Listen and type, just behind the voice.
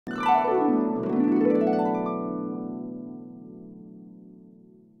Hello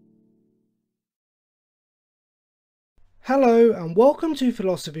and welcome to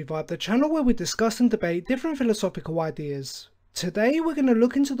Philosophy Vibe, the channel where we discuss and debate different philosophical ideas. Today we're going to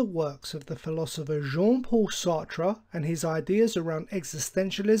look into the works of the philosopher Jean-Paul Sartre and his ideas around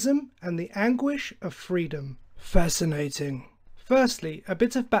existentialism and the anguish of freedom. Fascinating. Firstly, a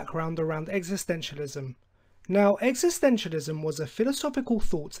bit of background around existentialism. Now, existentialism was a philosophical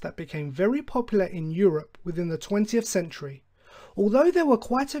thought that became very popular in Europe within the 20th century. Although there were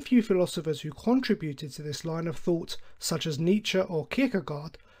quite a few philosophers who contributed to this line of thought, such as Nietzsche or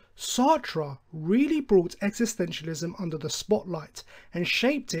Kierkegaard, Sartre really brought existentialism under the spotlight and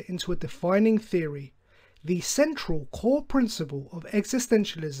shaped it into a defining theory. The central core principle of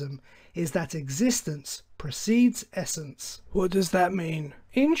existentialism is that existence precedes essence. What does that mean?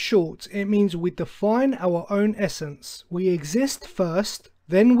 In short, it means we define our own essence. We exist first,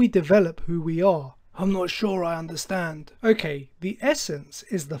 then we develop who we are. I'm not sure I understand. Okay, the essence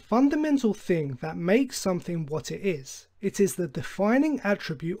is the fundamental thing that makes something what it is. It is the defining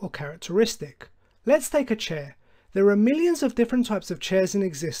attribute or characteristic. Let's take a chair. There are millions of different types of chairs in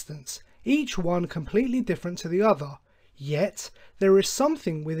existence, each one completely different to the other. Yet, there is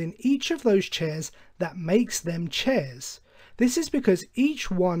something within each of those chairs that makes them chairs. This is because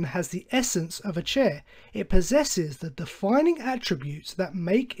each one has the essence of a chair. It possesses the defining attributes that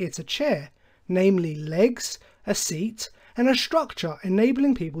make it a chair, namely legs, a seat, and a structure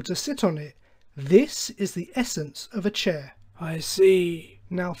enabling people to sit on it. This is the essence of a chair. I see.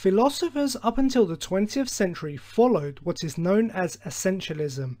 Now, philosophers up until the 20th century followed what is known as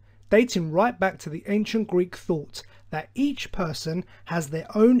Essentialism, dating right back to the ancient Greek thought that each person has their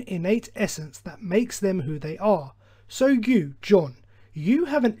own innate essence that makes them who they are. So you, John, you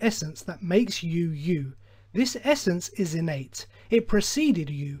have an essence that makes you you. This essence is innate. It preceded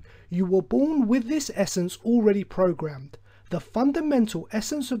you. You were born with this essence already programmed. The fundamental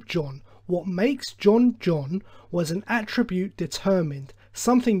essence of John, what makes John John, was an attribute determined,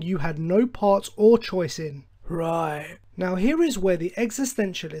 something you had no part or choice in. Right. Now here is where the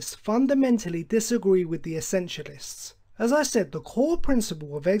existentialists fundamentally disagree with the essentialists. As I said, the core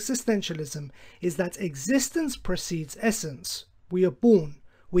principle of existentialism is that existence precedes essence. We are born,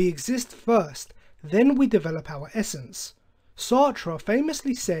 we exist first, then we develop our essence. Sartre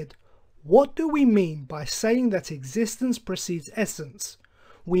famously said, "What do we mean by saying that existence precedes essence?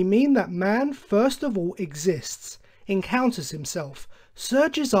 We mean that man first of all exists, encounters himself,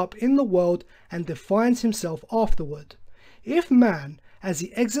 surges up in the world and defines himself afterward. If man, as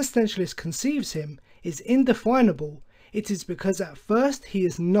the existentialist conceives him, is indefinable, it is because at first he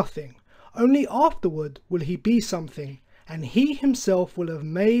is nothing. Only afterward will he be something, and he himself will have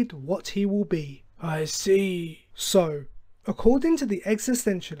made what he will be." I see. So, according to the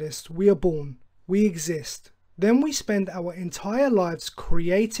existentialist, we are born, we exist, then we spend our entire lives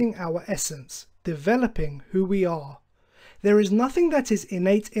creating our essence, developing who we are. There is nothing that is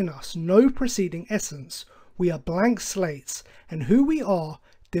innate in us, no preceding essence. We are blank slates, and who we are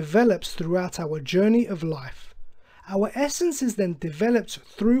develops throughout our journey of life. Our essence is then developed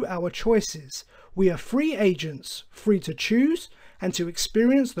through our choices. We are free agents, free to choose and to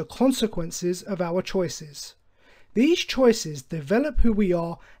experience the consequences of our choices. These choices develop who we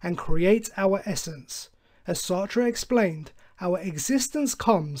are and create our essence. As Sartre explained, our existence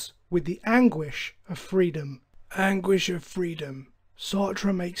comes with the anguish of freedom. Anguish of freedom.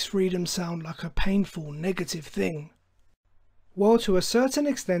 Sartre makes freedom sound like a painful, negative thing. Well, to a certain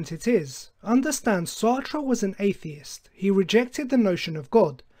extent it is. Understand, Sartre was an atheist. He rejected the notion of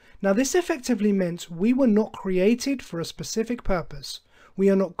God. Now this effectively meant we were not created for a specific purpose. We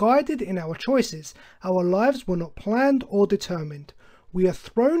are not guided in our choices. Our lives were not planned or determined. We are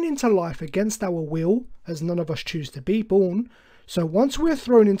thrown into life against our will, as none of us choose to be born. So once we are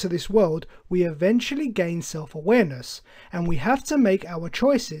thrown into this world, we eventually gain self-awareness, and we have to make our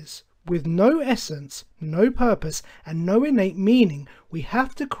choices. With no essence, no purpose, and no innate meaning, we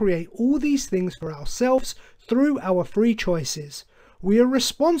have to create all these things for ourselves through our free choices. We are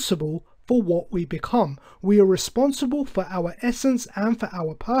responsible for what we become. We are responsible for our essence and for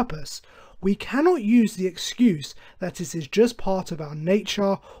our purpose. We cannot use the excuse that it is just part of our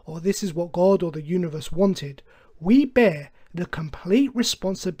nature or this is what God or the universe wanted. We bear the complete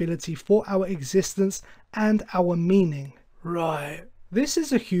responsibility for our existence and our meaning. Right. This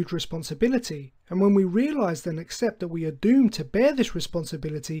is a huge responsibility, and when we realize and accept that we are doomed to bear this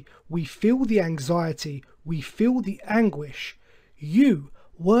responsibility, we feel the anxiety, we feel the anguish. You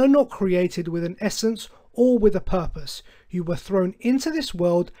were not created with an essence or with a purpose. You were thrown into this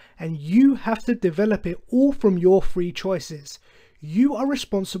world and you have to develop it all from your free choices. you are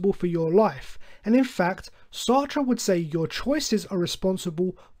responsible for your life. And in fact, Sartre would say your choices are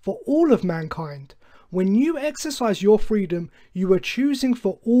responsible for all of mankind. When you exercise your freedom, you are choosing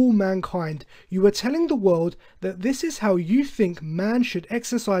for all mankind. You are telling the world that this is how you think man should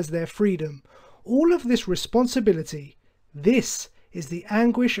exercise their freedom. All of this responsibility, this is the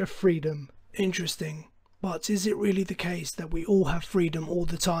anguish of freedom. Interesting. But is it really the case that we all have freedom all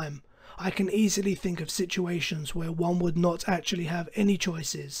the time? I can easily think of situations where one would not actually have any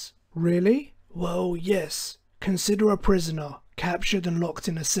choices. Really? Well, yes. Consider a prisoner, captured and locked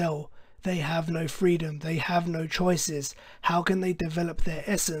in a cell. They have no freedom, they have no choices. How can they develop their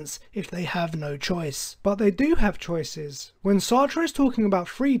essence if they have no choice? But they do have choices. When Sartre is talking about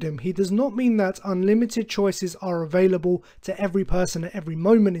freedom, he does not mean that unlimited choices are available to every person at every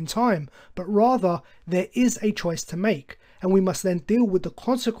moment in time, but rather there is a choice to make, and we must then deal with the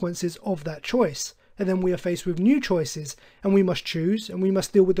consequences of that choice. And then we are faced with new choices, and we must choose, and we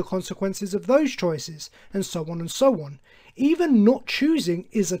must deal with the consequences of those choices, and so on and so on. Even not choosing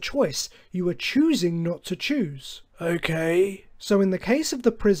is a choice. You are choosing not to choose. Okay. So in the case of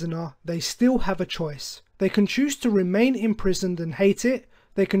the prisoner, they still have a choice. They can choose to remain imprisoned and hate it.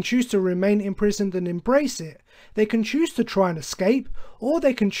 They can choose to remain imprisoned and embrace it. They can choose to try and escape, or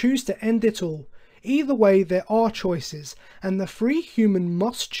they can choose to end it all. Either way, there are choices, and the free human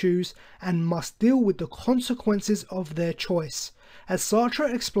must choose and must deal with the consequences of their choice. As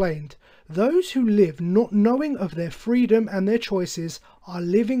Sartre explained, those who live not knowing of their freedom and their choices are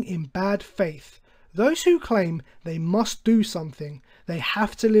living in bad faith. Those who claim they must do something, they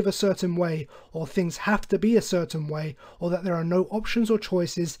have to live a certain way, or things have to be a certain way, or that there are no options or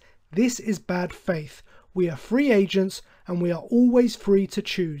choices, this is bad faith. We are free agents, and we are always free to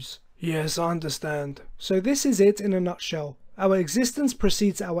choose. Yes, I understand. So this is it in a nutshell. Our existence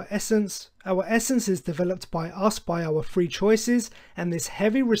precedes our essence is developed by us by our free choices, and this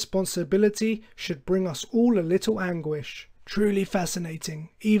heavy responsibility should bring us all a little anguish. Truly fascinating,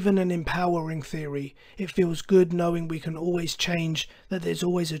 even an empowering theory. It feels good knowing we can always change, that there's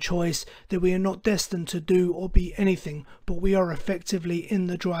always a choice, that we are not destined to do or be anything, but we are effectively in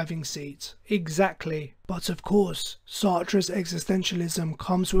the driving seat. Exactly. But of course, Sartre's existentialism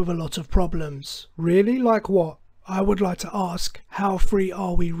comes with a lot of problems. Really? Like what? I would like to ask, how free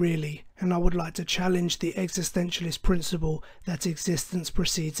are we really? And I would like to challenge the existentialist principle that existence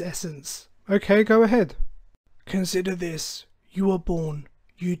precedes essence. Okay, go ahead. Consider this. You are born.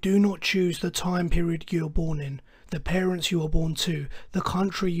 You do not choose the time period you are born in, the parents you are born to, the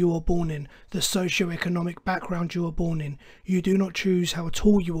country you are born in, the socio-economic background you are born in. You do not choose how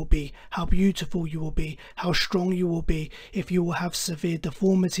tall you will be, how beautiful you will be, how strong you will be, if you will have severe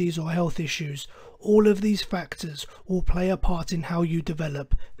deformities or health issues. All of these factors will play a part in how you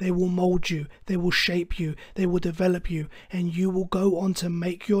develop. They will mold you, they will shape you, they will develop you, and you will go on to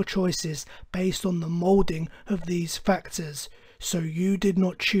make your choices based on the molding of these factors. So you did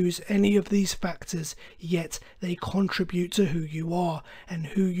not choose any of these factors, yet they contribute to who you are, and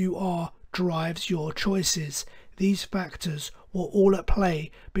who you are drives your choices. These factors were all at play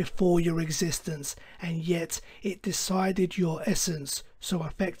before your existence, and yet it decided your essence. So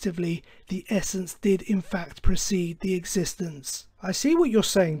effectively, the essence did in fact precede the existence. I see what you're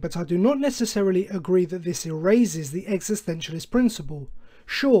saying, but I do not necessarily agree that this erases the existentialist principle.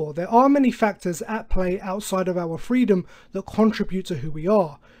 Sure, there are many factors at play outside of our freedom that contribute to who we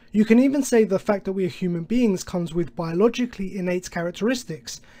are. You can even say the fact that we are human beings comes with biologically innate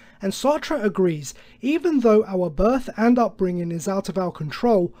characteristics. And Sartre agrees, even though our birth and upbringing is out of our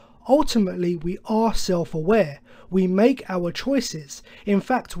control, ultimately we are self-aware. We make our choices. In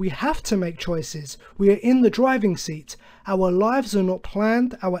fact, we have to make choices. We are in the driving seat. Our lives are not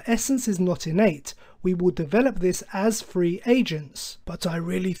planned. Our essence is not innate. We will develop this as free agents. But I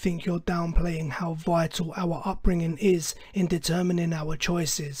really think you're downplaying how vital our upbringing is in determining our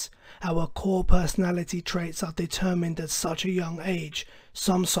choices. Our core personality traits are determined at such a young age.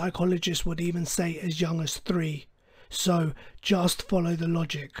 Some psychologists would even say as young as 3. So just follow the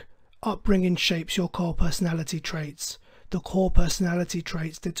logic. Upbringing shapes your core personality traits. The core personality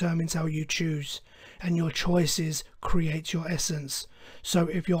traits determines how you choose, and your choices create your essence. So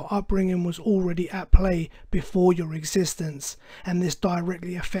if your upbringing was already at play before your existence, and this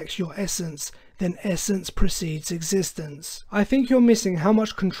directly affects your essence, then essence precedes existence. I think you're missing how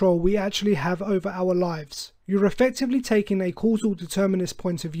much control we actually have over our lives. You're effectively taking a causal determinist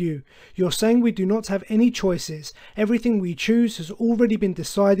point of view. You're saying we do not have any choices. Everything we choose has already been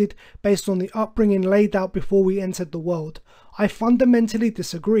decided based on the upbringing laid out before we entered the world. I fundamentally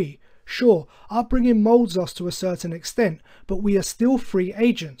disagree. Sure, upbringing molds us to a certain extent, but we are still free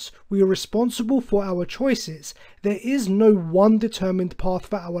agents. We are responsible for our choices. There is no one determined path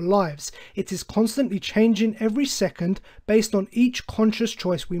for our lives. It is constantly changing every second based on each conscious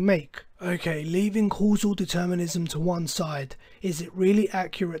choice we make. Okay, leaving causal determinism to one side, is it really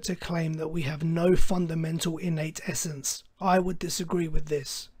accurate to claim that we have no fundamental innate essence? I would disagree with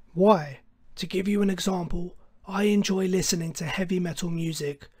this. Why? To give you an example, I enjoy listening to heavy metal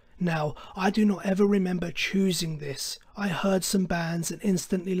music. Now, I do not ever remember choosing this. I heard some bands and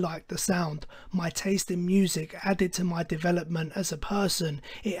instantly liked the sound. My taste in music added to my development as a person.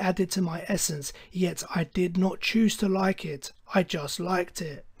 It added to my essence, yet I did not choose to like it. I just liked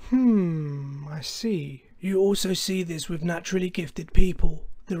it. I see. You also see this with naturally gifted people.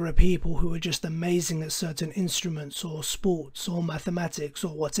 There are people who are just amazing at certain instruments or sports or mathematics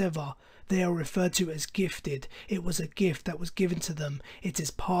or whatever. They are referred to as gifted. It was a gift that was given to them. It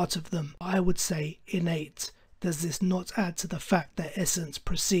is part of them. I would say innate. Does this not add to the fact that essence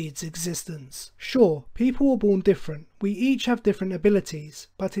precedes existence? Sure, people are born different. We each have different abilities,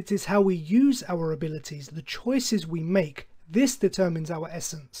 but it is how we use our abilities, the choices we make. This determines our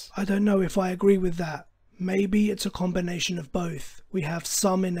essence. I don't know if I agree with that. Maybe it's a combination of both. We have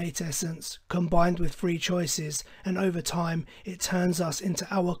some innate essence combined with free choices, and over time it turns us into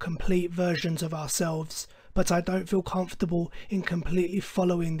our complete versions of ourselves. But I don't feel comfortable in completely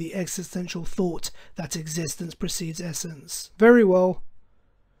following the existential thought that existence precedes essence. Very well.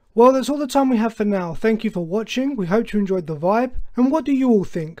 Well, that's all the time we have for now. Thank you for watching. We hope you enjoyed the vibe. And what do you all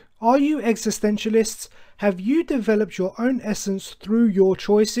think? Are you existentialists? Have you developed your own essence through your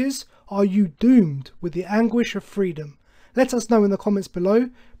choices? Are you doomed with the anguish of freedom? Let us know in the comments below.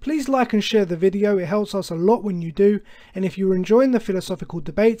 Please like and share the video, it helps us a lot when you do. And if you're enjoying the philosophical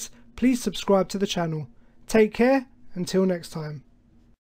debates, please subscribe to the channel. Take care, until next time.